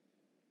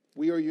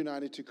 We are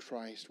united to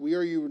Christ. We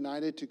are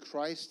united to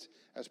Christ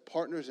as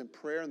partners in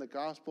prayer and the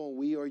gospel. And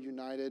we are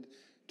united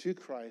to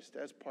Christ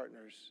as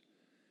partners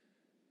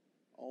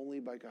only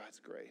by God's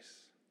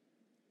grace.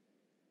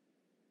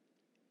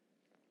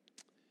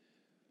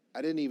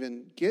 I didn't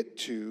even get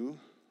to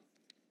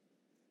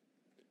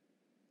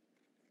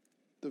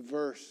the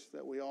verse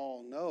that we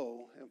all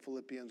know in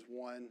Philippians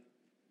 1,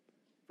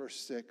 verse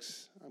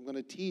 6. I'm going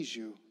to tease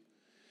you.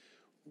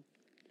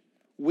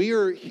 We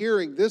are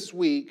hearing this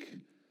week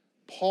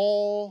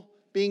Paul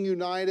being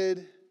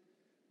united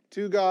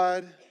to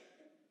God,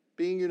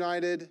 being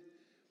united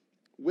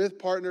with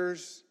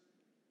partners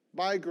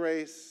by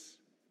grace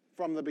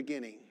from the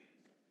beginning.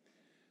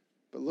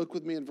 But look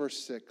with me in verse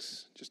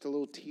 6, just a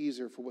little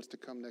teaser for what's to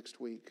come next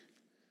week.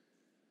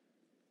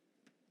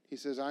 He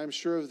says, I am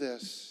sure of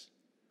this,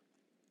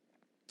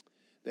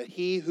 that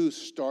he who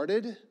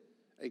started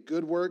a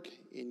good work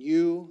in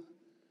you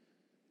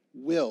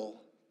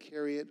will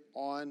carry it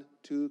on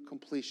to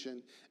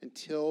completion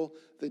until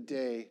the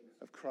day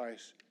of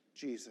Christ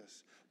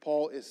Jesus.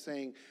 Paul is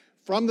saying,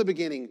 from the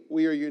beginning,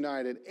 we are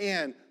united.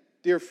 And,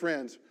 dear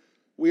friends,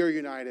 we are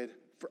united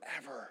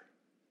forever.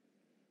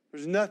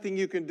 There's nothing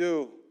you can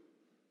do.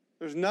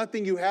 There's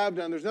nothing you have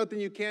done. There's nothing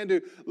you can do.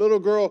 Little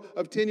girl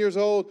of 10 years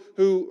old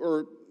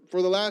or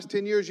for the last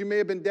 10 years, you may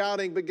have been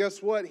doubting, but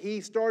guess what?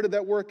 He started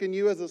that work in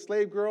you as a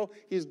slave girl.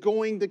 He's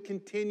going to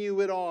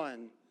continue it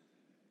on.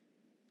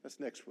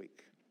 That's next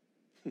week.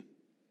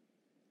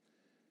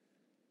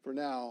 For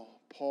now,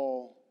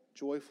 Paul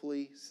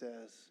joyfully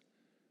says,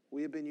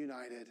 we have been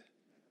united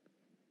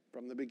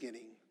from the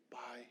beginning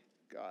by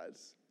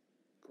God's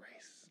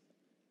grace.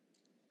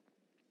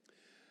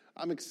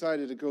 I'm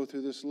excited to go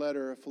through this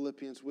letter of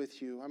Philippians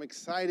with you. I'm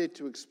excited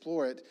to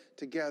explore it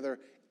together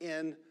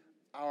in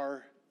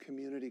our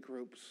community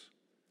groups.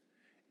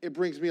 It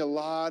brings me a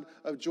lot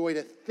of joy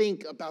to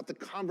think about the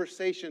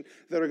conversation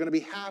that are going to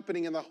be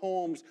happening in the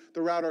homes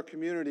throughout our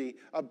community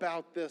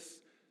about this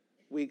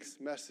week's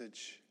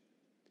message.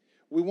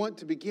 We want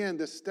to begin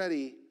this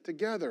study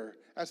together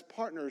as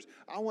partners.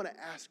 I want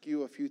to ask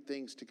you a few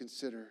things to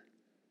consider.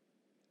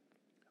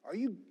 Are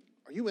you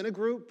in a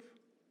group?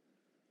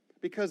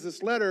 Because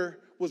this letter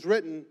was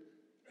written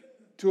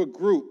to a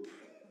group.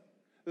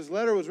 This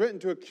letter was written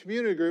to a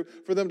community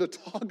group for them to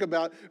talk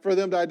about, for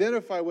them to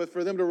identify with,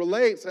 for them to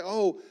relate. Say,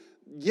 oh,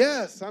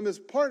 yes, I'm his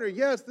partner.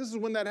 Yes, this is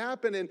when that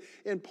happened.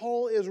 And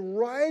Paul is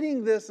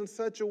writing this in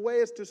such a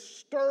way as to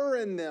stir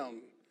in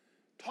them.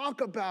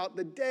 Talk about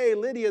the day,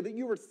 Lydia, that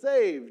you were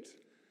saved.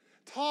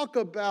 Talk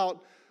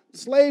about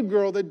slave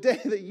girl, the day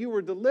that you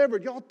were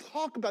delivered. Y'all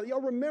talk about it.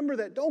 Y'all remember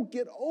that. Don't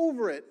get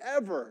over it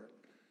ever.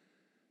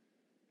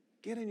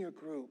 Get in your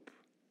group.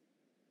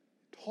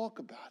 Talk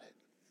about it.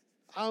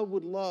 I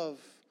would love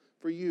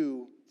for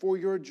you, for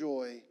your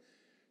joy,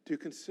 to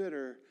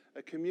consider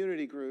a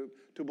community group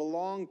to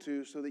belong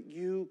to so that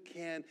you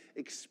can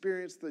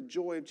experience the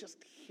joy of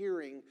just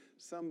hearing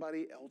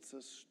somebody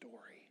else's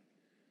story.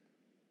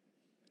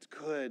 It's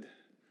good.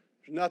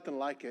 There's nothing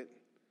like it.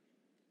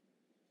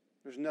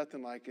 There's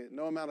nothing like it.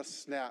 No amount of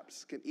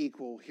snaps can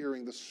equal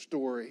hearing the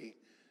story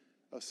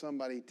of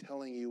somebody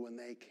telling you when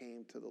they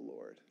came to the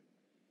Lord.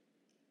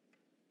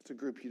 It's a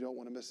group you don't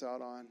want to miss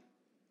out on.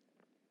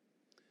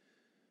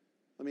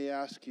 Let me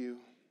ask you,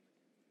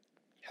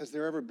 has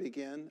there ever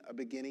been a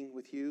beginning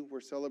with you?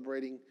 We're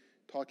celebrating,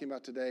 talking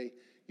about today,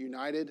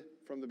 united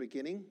from the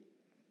beginning.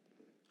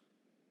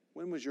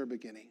 When was your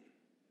beginning?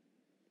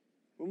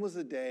 When was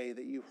the day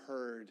that you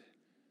heard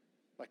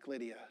like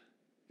Lydia?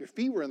 Your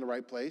feet were in the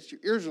right place,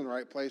 your ears were in the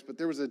right place, but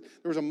there was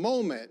a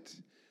moment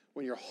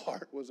when your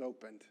heart was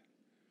opened.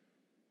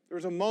 There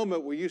was a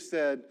moment where you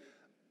said,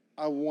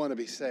 I want to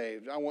be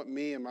saved. I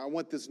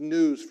want this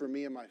news for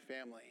me and my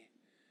family.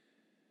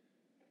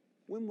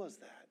 When was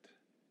that?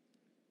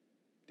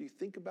 Do you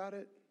think about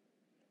it?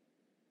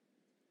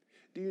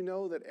 Do you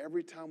know that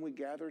every time we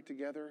gather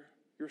together,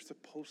 you're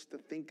supposed to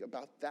think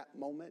about that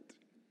moment?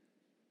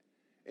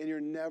 And you're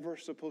never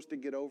supposed to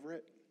get over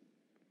it?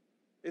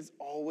 It's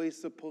always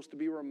supposed to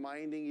be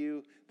reminding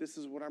you, this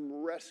is what I'm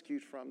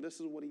rescued from. This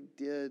is what he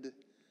did.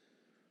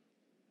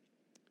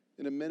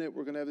 In a minute,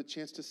 we're going to have the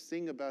chance to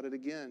sing about it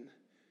again.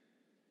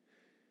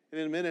 And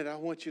in a minute, I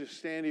want you to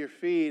stand to your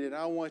feet, and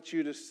I want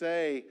you to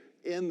say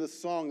in the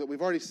song that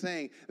we've already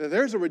sang, that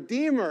there's a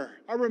Redeemer.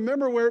 I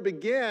remember where it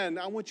began.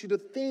 I want you to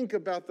think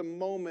about the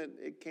moment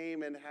it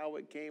came and how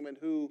it came and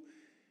who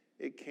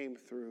it came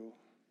through.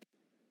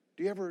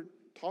 Do you ever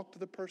talk to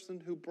the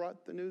person who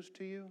brought the news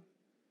to you?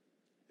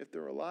 If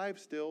they're alive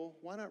still,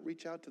 why not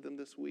reach out to them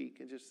this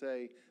week and just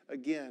say,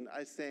 again,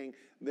 I sang,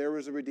 there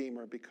is a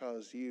Redeemer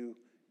because you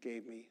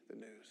gave me the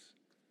news.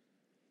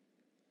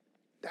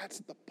 That's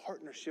the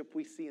partnership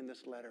we see in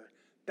this letter.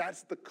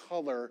 That's the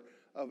color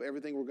of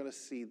everything we're going to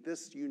see.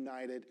 This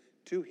united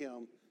to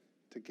him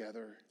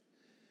together.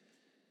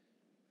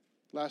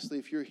 Lastly,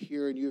 if you're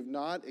here and you have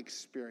not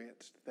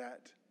experienced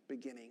that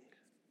beginning,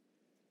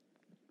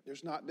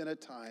 there's not been a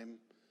time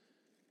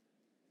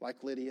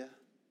like Lydia,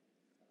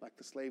 like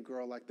the slave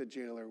girl, like the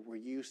jailer, where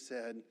you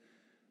said,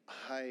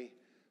 I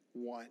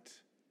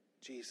want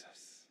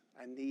Jesus.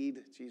 I need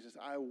Jesus.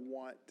 I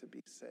want to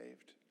be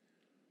saved.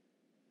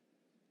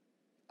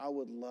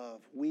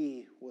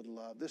 We would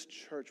love, this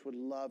church would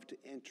love to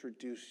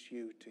introduce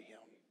you to him.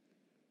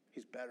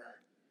 He's better.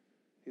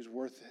 He's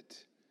worth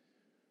it.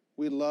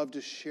 We'd love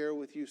to share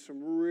with you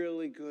some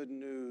really good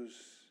news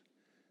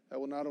that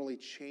will not only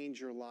change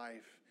your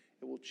life,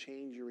 it will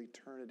change your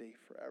eternity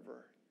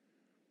forever.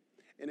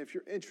 And if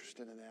you're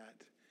interested in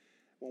that,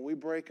 when we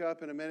break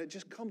up in a minute,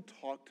 just come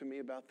talk to me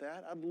about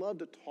that. I'd love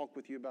to talk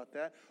with you about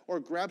that.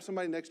 Or grab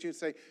somebody next to you and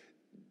say,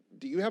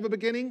 do you have a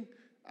beginning?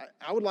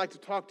 I would like to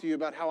talk to you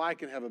about how I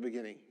can have a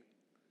beginning.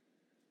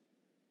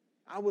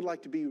 I would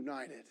like to be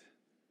united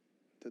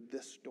to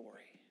this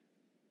story.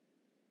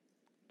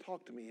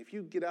 Talk to me. If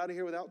you get out of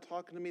here without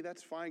talking to me,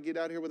 that's fine. Get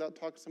out of here without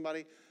talking to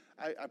somebody.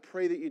 I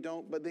pray that you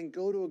don't, but then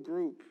go to a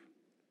group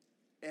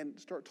and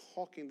start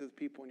talking to the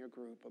people in your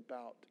group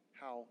about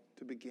how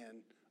to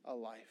begin a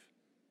life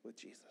with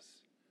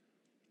Jesus.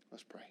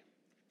 Let's pray.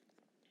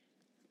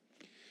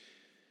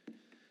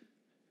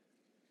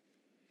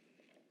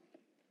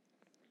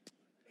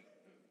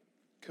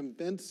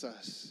 Convince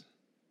us,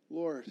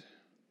 Lord,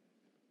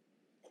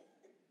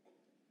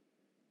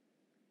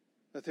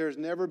 that there's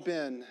never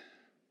been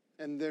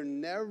and there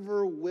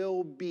never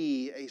will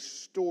be a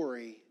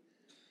story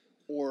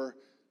or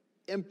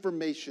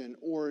information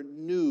or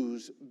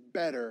news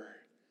better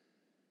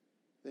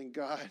than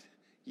God,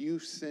 you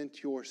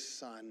sent your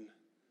Son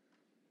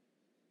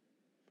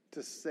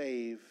to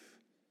save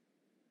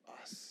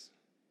us.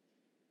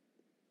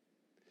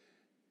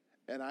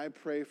 And I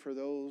pray for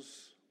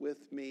those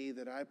with me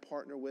that I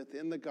partner with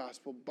in the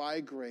gospel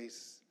by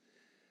grace,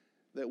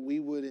 that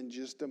we would in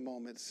just a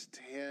moment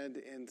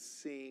stand and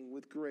sing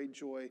with great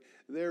joy.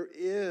 There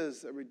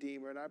is a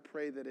Redeemer, and I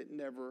pray that it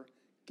never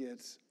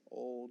gets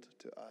old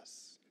to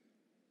us.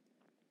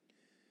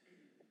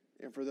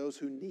 And for those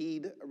who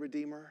need a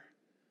Redeemer,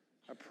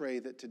 I pray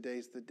that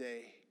today's the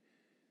day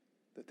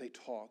that they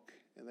talk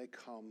and they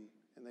come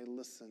and they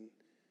listen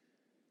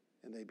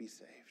and they be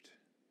saved.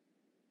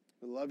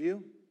 We love you,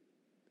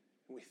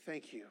 and we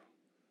thank you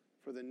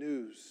for the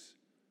news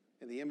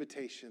and the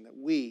invitation that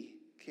we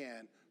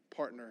can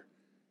partner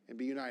and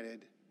be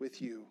united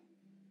with you.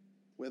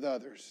 with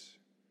others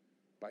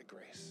by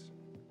grace.